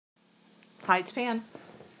Hi, it's Pam.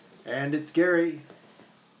 And it's Gary.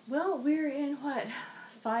 Well, we're in what,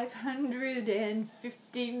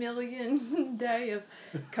 550 million day of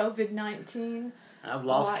COVID-19 I've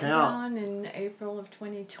lost count. lockdown in April of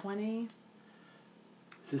 2020.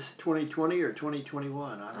 Is this 2020 or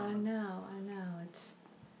 2021? I don't know. I know, it's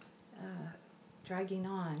dragging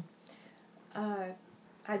on. Uh,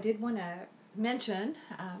 I did want to mention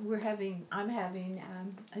I'm having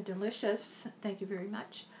a delicious, thank you very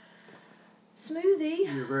much,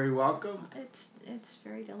 smoothie. You're very welcome. It's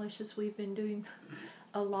very delicious. We've been doing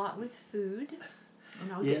a lot with food,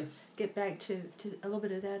 and I'll Yes. get back to a little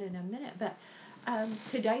bit of that in a minute. But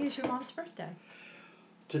today is your mom's birthday.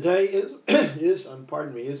 Today is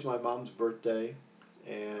my mom's birthday,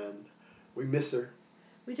 and we miss her.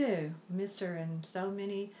 We do miss her in so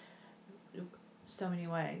many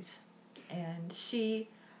ways. And she,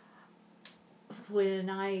 when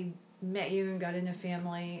I met you and got in the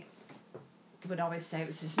family, would always say it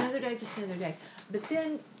was just another day, just another day. But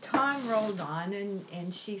then time rolled on,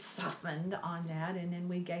 and she softened on that, and then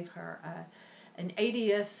we gave her an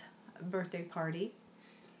 80th birthday party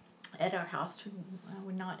at our house.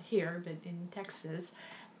 We're not here, but in Texas,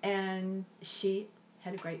 and she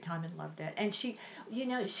had a great time and loved it. And she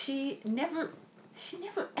never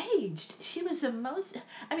aged. She was the most.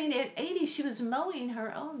 I mean, at 80, she was mowing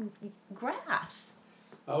her own grass.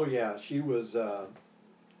 Oh yeah, she was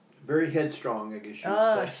very headstrong, I guess you would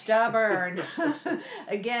Oh, say. stubborn.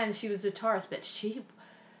 Again, she was a Taurus, but she's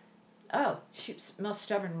the most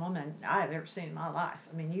stubborn woman I've ever seen in my life.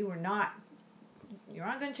 I mean, you're not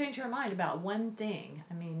going to change her mind about one thing.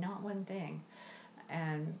 I mean, not one thing.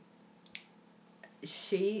 And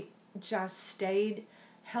she just stayed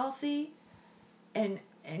healthy and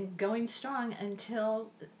going strong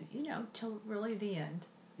till really the end.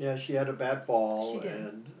 Yeah, she had a bad She fall, did.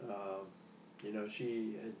 and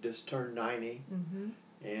she had just turned 90, Mm-hmm.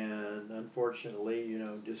 and unfortunately,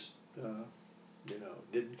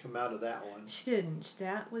 didn't come out of that one. She didn't.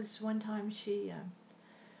 That was one time she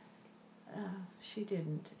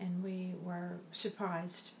didn't, and we were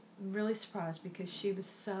surprised, really surprised, because she was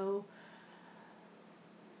so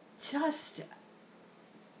just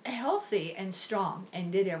healthy and strong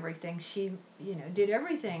and did everything. She, did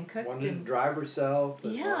everything, cooked Wanted to and drive herself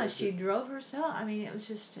and yeah, wanted to. she drove herself. I mean, it was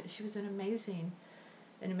just she was an amazing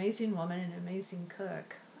woman, an amazing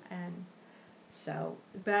cook, and so.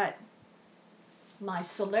 But my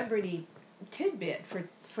celebrity tidbit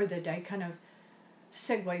for the day kind of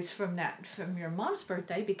segues from your mom's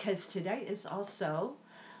birthday, because today is also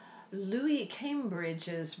Louis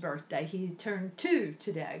Cambridge's birthday. He turned 2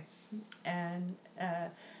 today. And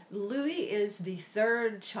Louis is the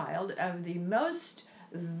third child of the most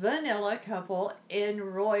vanilla couple in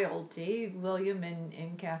royalty, William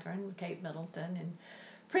and Catherine, Kate Middleton, and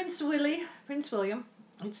Prince William.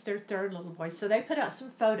 It's their third little boy. So they put out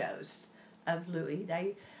some photos of Louis.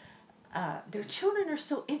 Their children are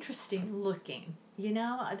so interesting looking.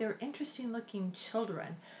 They're interesting looking children.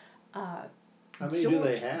 Uh, How many do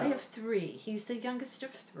they George, have? they have three. He's the youngest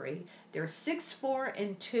of three. They're 6, 4,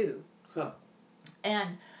 and 2. Huh.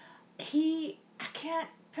 And I can't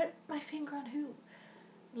put my finger on who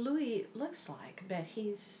Louis looks like, but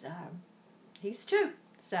he's 2.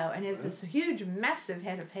 So, and has this huge, massive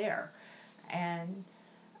head of hair. And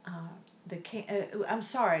uh, I'm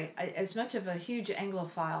sorry, as much of a huge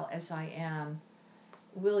Anglophile as I am,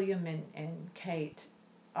 William and Kate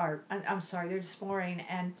I'm sorry, they're just boring.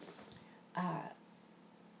 And uh,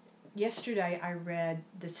 yesterday I read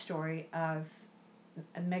the story of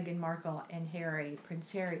Meghan Markle and Prince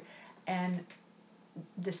Harry, and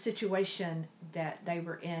the situation that they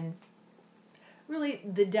were in really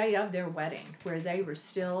the day of their wedding, where they were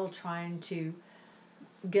still trying to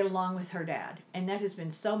get along with her dad. And that has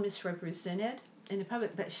been so misrepresented in the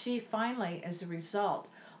public. But she finally, as a result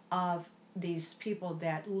of these people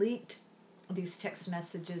that leaked these text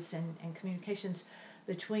messages and communications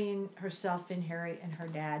between herself and Harry and her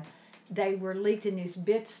dad, they were leaked in these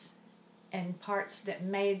bits and parts that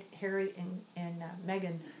made Harry and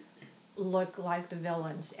Meghan look like the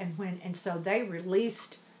villains. And so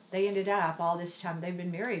they ended up all this time, they've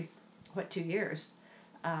been married, 2 years,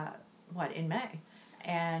 uh, in May,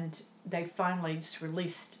 and they finally just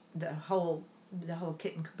released the whole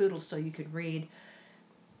kit and caboodle, so you could read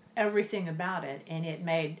everything about it, and it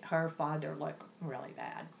made her father look really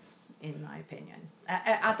bad, in my opinion.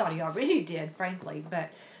 I thought he already did, frankly, but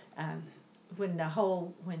um, when the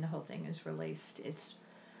whole thing is released, it's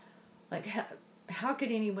like, how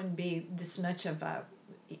could anyone be this much of a,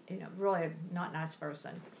 really a not nice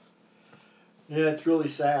person? Yeah, it's really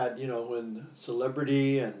sad, when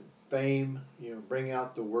celebrity and fame, bring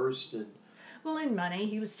out the worst in Well, in money,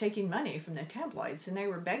 he was taking money from the tabloids, and they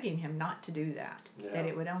were begging him not to do that. Yeah. That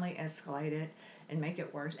it would only escalate it and make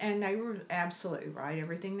it worse. And they were absolutely right.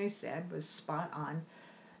 Everything they said was spot on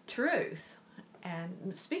truth.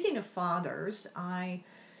 And speaking of fathers, I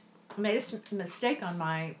made a mistake on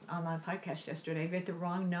my podcast yesterday. I got the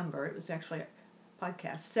wrong number. It was actually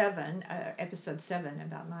podcast 7, episode 7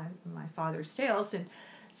 about my father's tales, and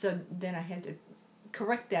so then I had to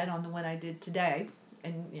correct that on the one I did today.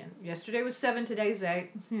 And yesterday was 7, today's 8,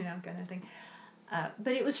 kind of thing.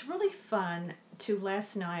 But it was really fun to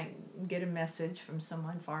last night get a message from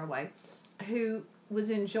someone far away who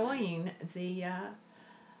was enjoying the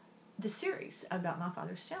series about my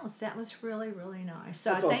father's tales. That was really, really nice.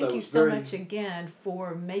 So I thank you so much again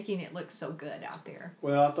for making it look so good out there.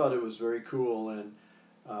 Well, I thought it was very cool and,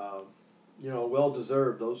 well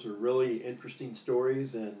deserved. Those are really interesting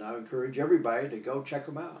stories, and I encourage everybody to go check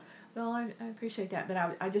them out. Well, I appreciate that,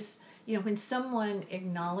 but I just, when someone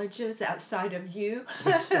acknowledges outside of you,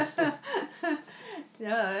 that's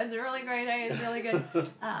really great, hey, it's really good,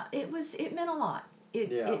 it meant a lot.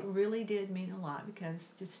 It really did mean a lot,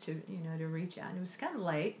 because just to, to reach out. And it was kind of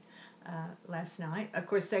late last night. Of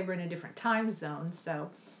course, they were in a different time zone, so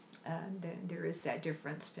then there is that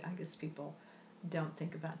difference. I guess people don't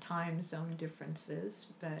think about time zone differences,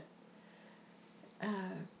 but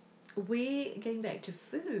we, getting back to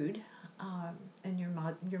food, and your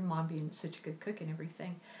mom being such a good cook and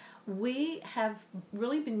everything, we have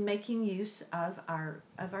really been making use of our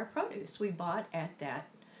produce. We bought at that.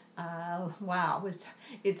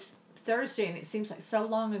 It's Thursday and it seems like so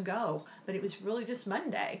long ago, but it was really just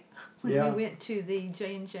Monday when we went to the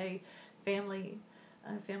J&J family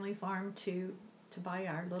farm to buy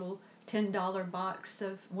our little $10 box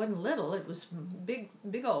of, wasn't little, it was big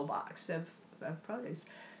old box of produce.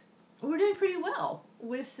 We're doing pretty well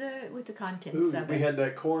with the contents of it. We had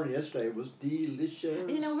that corn yesterday. It was delicious.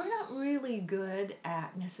 We're not really good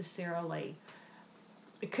at necessarily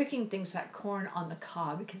cooking things like corn on the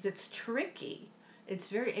cob, because it's tricky. It's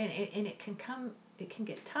very, and it can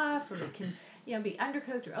get tough, or it can be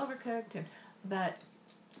undercooked or overcooked, but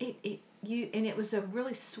it was a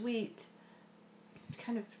really sweet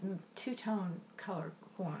kind of two-tone color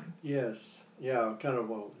corn. Yes, yeah, kind of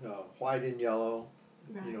white and yellow.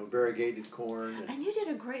 Right. Variegated corn. And you did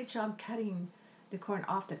a great job cutting the corn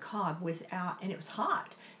off the cob and it was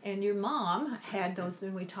hot. And your mom had those,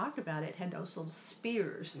 and we talked about it, had those little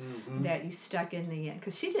spears that you stuck in the end,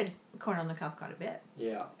 because she did corn on the cob quite a bit.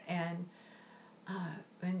 Yeah. And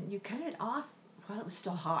you cut it off while it was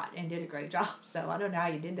still hot, and did a great job. So I don't know how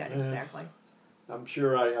you did that exactly. I'm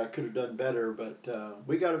sure I could have done better, but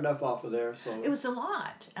we got enough off of there. So it was a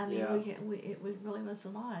lot. I mean, it really was a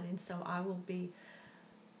lot, and so I will be.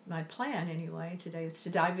 My plan anyway today is to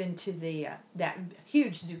dive into that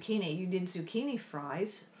huge zucchini. You did zucchini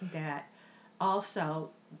fries that also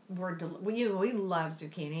were we love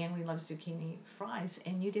zucchini, and we love zucchini fries,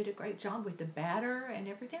 and you did a great job with the batter and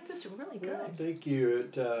everything. It was really good. Well, thank you.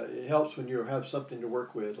 It helps when you have something to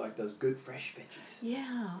work with, like those good fresh veggies.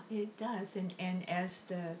 Yeah, it does. And as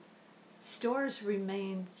the stores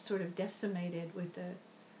remain sort of decimated with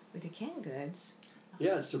the canned goods.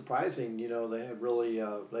 Yeah, it's surprising. They have really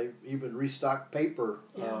they've even restocked paper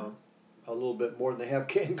a little bit more than they have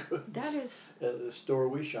canned goods. That is at the store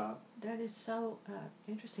we shop. That is so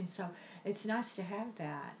interesting. So it's nice to have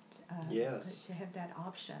that. Yes. To have that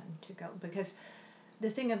option to go, because the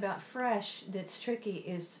thing about fresh that's tricky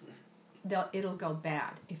is it'll go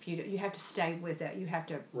bad if you have to stay with it. You have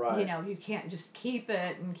to you can't just keep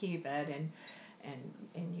it and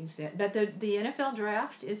use it. But the NFL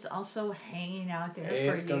draft is also hanging out there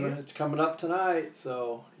for you. It's coming up tonight,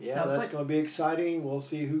 so that's going to be exciting. We'll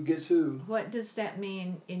see who gets who. What does that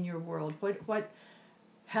mean in your world?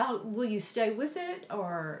 How will you stay with it,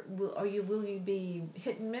 or will you be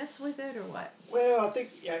hit and miss with it, or what? Well, I think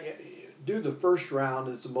do the first round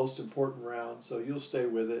is the most important round, so you'll stay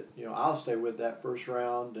with it. I'll stay with that first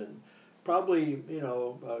round, and probably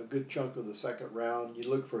a good chunk of the second round. You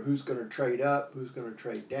look for who's going to trade up, who's going to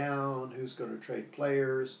trade down, who's going to trade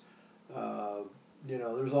players.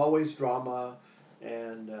 There's always drama,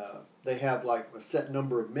 and they have like a set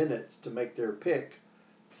number of minutes to make their pick,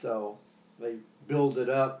 so they build it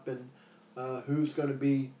up, and who's going to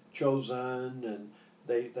be chosen, and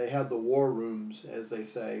they have the war rooms, as they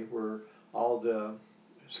say, where all the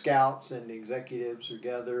scouts and the executives are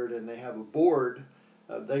gathered, and they have a board.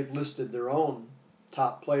 They've listed their own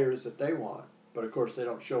top players that they want, but of course they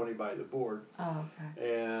don't show anybody the board. Oh,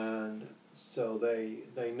 okay. And so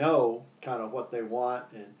they know kind of what they want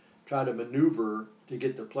and try to maneuver to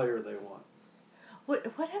get the player they want.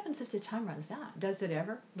 What happens if the time runs out? Does it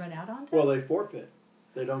ever run out on them? Well, they forfeit.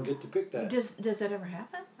 They don't get to pick that. Does that ever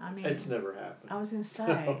happen? I mean, It's never happened. I was gonna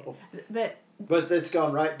say, but it's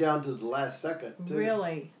gone right down to the last second too.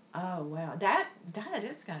 Really? Oh wow, that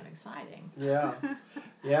is kind of exciting. Yeah,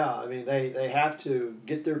 yeah. I mean, they have to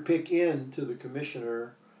get their pick in to the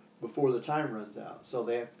commissioner before the time runs out. So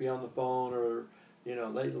they have to be on the phone, or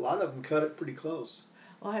a lot of them cut it pretty close.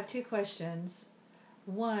 Well, I have two questions.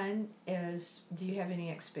 One is, do you have any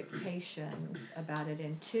expectations about it?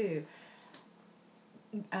 And two,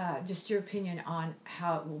 just your opinion on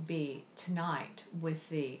how it will be tonight with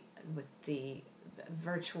the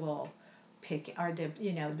virtual pick, or the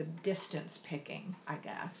distance picking, I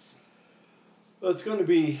guess. Well, it's going to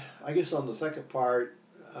be, I guess, on the second part.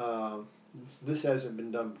 This hasn't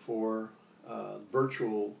been done before,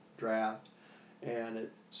 virtual draft, and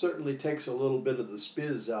it certainly takes a little bit of the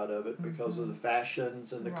spiz out of it because of the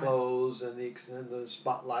fashions and the clothes and the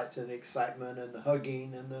spotlights and the excitement and the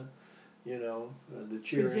hugging and the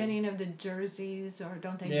cheering. Presenting of the jerseys, or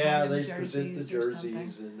don't they? Yeah, they present the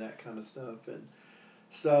jerseys and that kind of stuff, and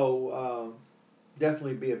so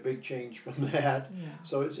definitely be a big change from that. Yeah.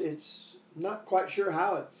 So it's not quite sure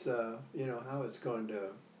how it's how it's going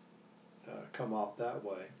to come off that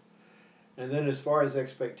way. And then as far as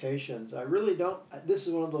expectations, I really don't. This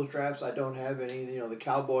is one of those drafts I don't have any. The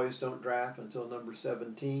Cowboys don't draft until number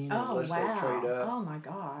 17 unless they trade up. Oh my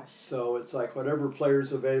gosh. So it's like whatever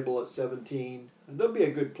player's available at 17. And they'll be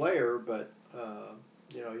a good player, but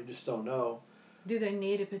you just don't know. Do they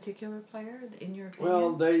need a particular player in your opinion?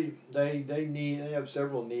 Well, they have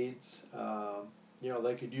several needs.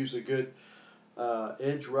 They could use a good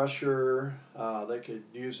edge rusher. They could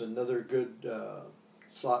use another good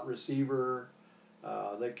slot receiver.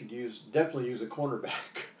 They could definitely use a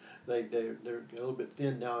cornerback. They're a little bit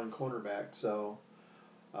thin now in cornerback, so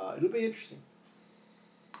it'll be interesting.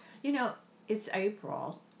 It's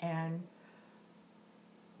April, and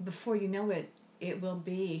before you know it, it will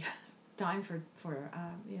be time for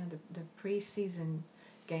the preseason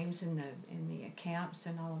games in the camps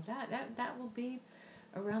and all of that. That will be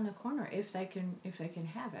around the corner if they can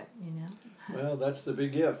have it. Well, that's the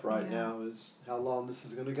big if right now, is how long this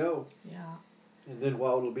is going to go. Yeah. And then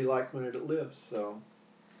what it'll be like when it lifts. So.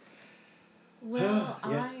 Well,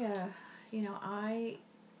 yeah. I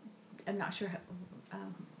am not sure.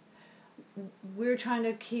 We're trying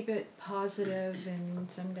to keep it positive,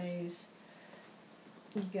 and some days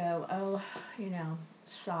you go, oh,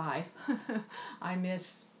 sigh. I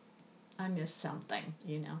miss something.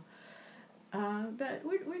 But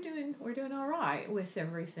we're doing all right with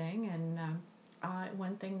everything, and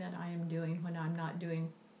one thing that I am doing when I'm not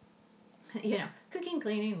doing, cooking,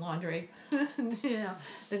 cleaning, laundry,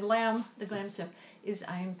 the glam stuff, is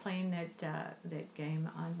I am playing that game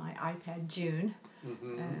on my iPad, June,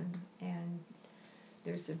 and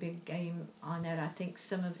there's a big game on that. I think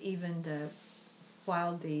some of even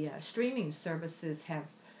while the streaming services have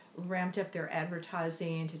ramped up their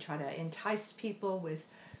advertising to try to entice people with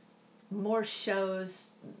more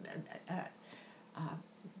shows, uh,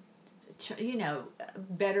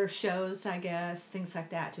 better shows, I guess, things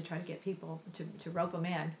like that, to try to get people to rope them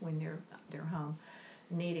in when they're home,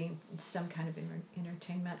 needing some kind of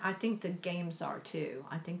entertainment. I think the games are too.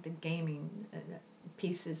 I think the gaming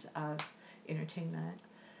pieces of entertainment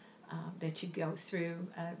that you go through,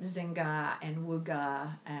 Zynga and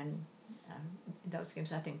Wooga and those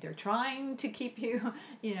games. I think they're trying to keep you,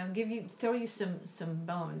 throw you some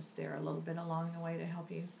bones there a little bit along the way to help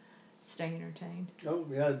you stay entertained. Oh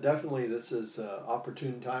yeah, definitely. This is an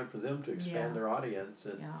opportune time for them to expand their audience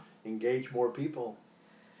and engage more people.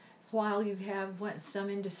 While you have some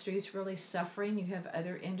industries really suffering, you have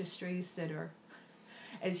other industries that are,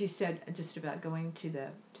 as you said, just about going to the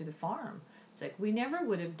farm. It's like we never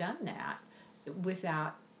would have done that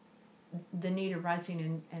without the need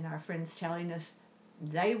arising, and our friends telling us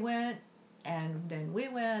they went and then we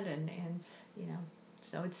went, and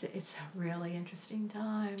so it's a really interesting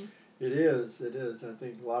time. It is. I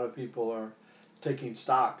think a lot of people are taking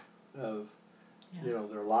stock of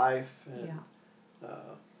their life, and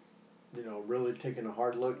really taking a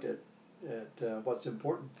hard look at what's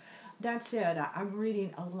important. That's it. I'm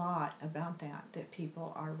reading a lot about that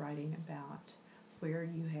people are writing about, where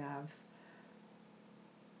you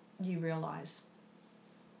realize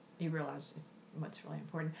what's really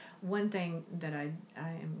important. One thing that I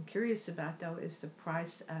am curious about, though, is the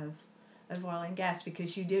price of oil and gas,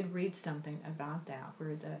 because you did read something about that,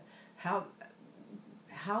 where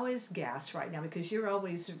how is gas right now, because you're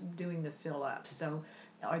always doing the fill up. So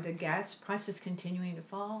are the gas prices continuing to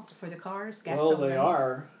fall for the cars? Well, they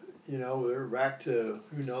are. They're back to,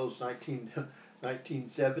 who knows,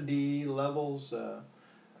 1970 levels.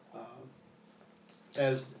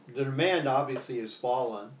 As the demand obviously has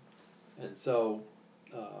fallen, and so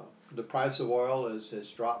the price of oil has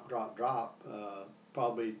dropped,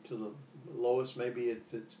 probably to the lowest maybe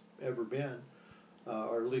it's ever been,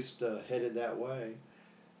 or at least headed that way.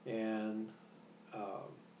 And uh,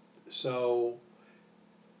 so,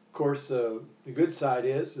 of course, the good side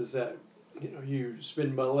is that you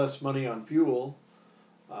spend less money on fuel,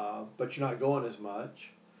 but you're not going as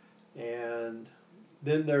much. And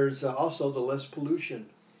then there's also the less pollution,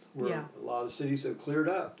 where Yeah. a lot of cities have cleared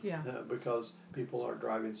up Yeah. because people aren't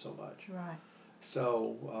driving so much. Right.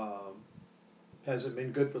 So hasn't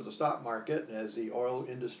been good for the stock market as the oil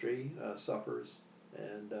industry suffers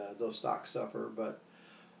and those stocks suffer. But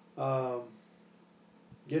um,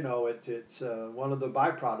 it's one of the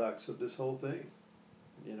byproducts of this whole thing.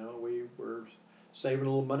 We're saving a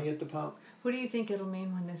little money at the pump. What do you think it'll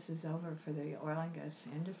mean when this is over for the oil and gas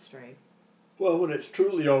industry? Well, when it's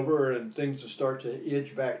truly over and things will start to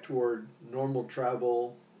edge back toward normal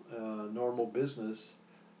travel, normal business,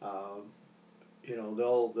 um,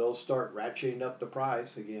 they'll start ratcheting up the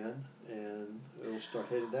price again, and it'll start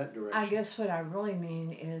headed that direction. I guess what I really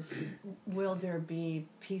mean is, will there be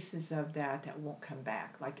pieces of that won't come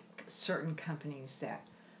back, like certain companies that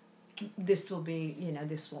this will be,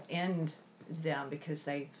 this will end them because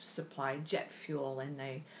they supply jet fuel and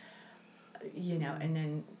they, and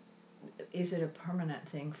then is it a permanent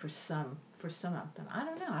thing for some of them? I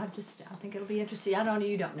don't know. I think it'll be interesting. I don't know.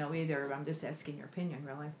 You don't know either. I'm just asking your opinion,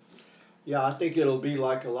 really. Yeah, I think it'll be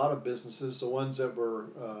like a lot of businesses, the ones that were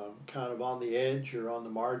kind of on the edge or on the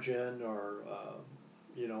margin or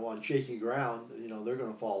on shaky ground. They're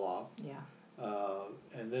going to fall off. Yeah.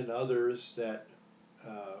 And then others that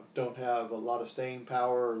don't have a lot of staying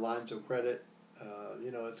power or lines of credit.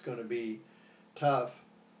 It's going to be tough.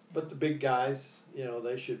 But the big guys,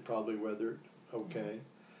 they should probably weather it okay.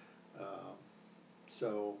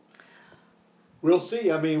 So we'll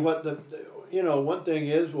see. I mean, what one thing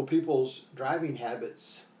is, will people's driving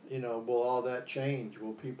habits, will all that change?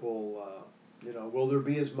 Will people, will there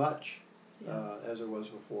be as much as there was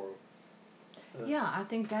before? Yeah, I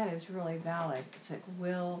think that is really valid. It's like,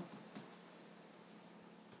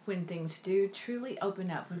 when things do truly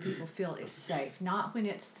open up, when people feel it's safe, not when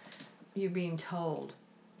it's you're being told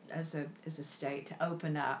as a state to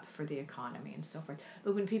open up for the economy and so forth,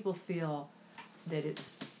 but when people feel that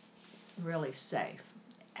it's really safe,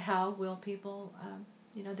 how will people?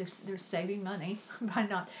 They're saving money by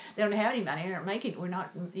not. They don't have any money. They're not making. We're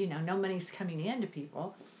not. No money's coming in to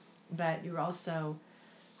people, but you're also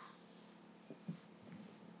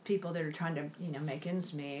people that are trying to make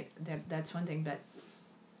ends meet. That's one thing, but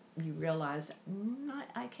you realize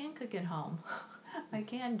I can cook at home. I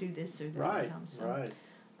can do this or that at home. So, right.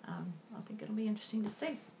 I think it'll be interesting to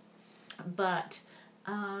see. But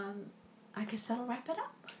I guess that'll wrap it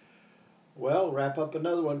up. Well, wrap up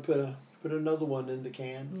another one. Put another one in the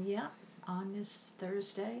can. Yeah, on this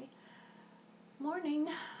Thursday morning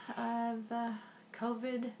of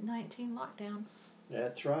COVID-19 lockdown.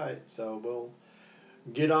 That's right. So we'll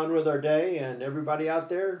get on with our day, and everybody out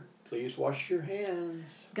there, please wash your hands.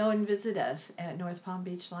 Go and visit us at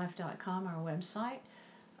northpalmbeachlife.com, our website.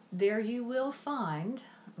 There you will find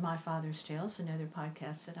My Father's Tales, another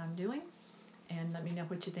podcast that I'm doing. And let me know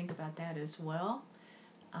what you think about that as well.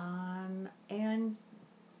 And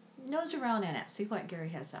nose around in it. See what Gary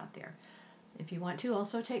has out there. If you want to,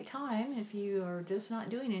 also take time, if you are just not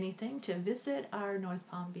doing anything, to visit our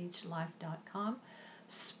northpalmbeachlife.com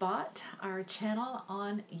spot, our channel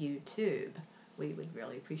on YouTube. We would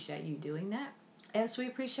really appreciate you doing that, as we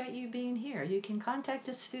appreciate you being here. You can contact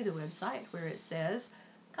us through the website where it says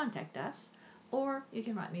contact us, or you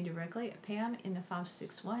can write me directly at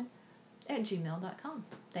pamin561 @gmail.com.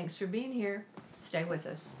 Thanks for being here. Stay with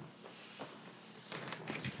us.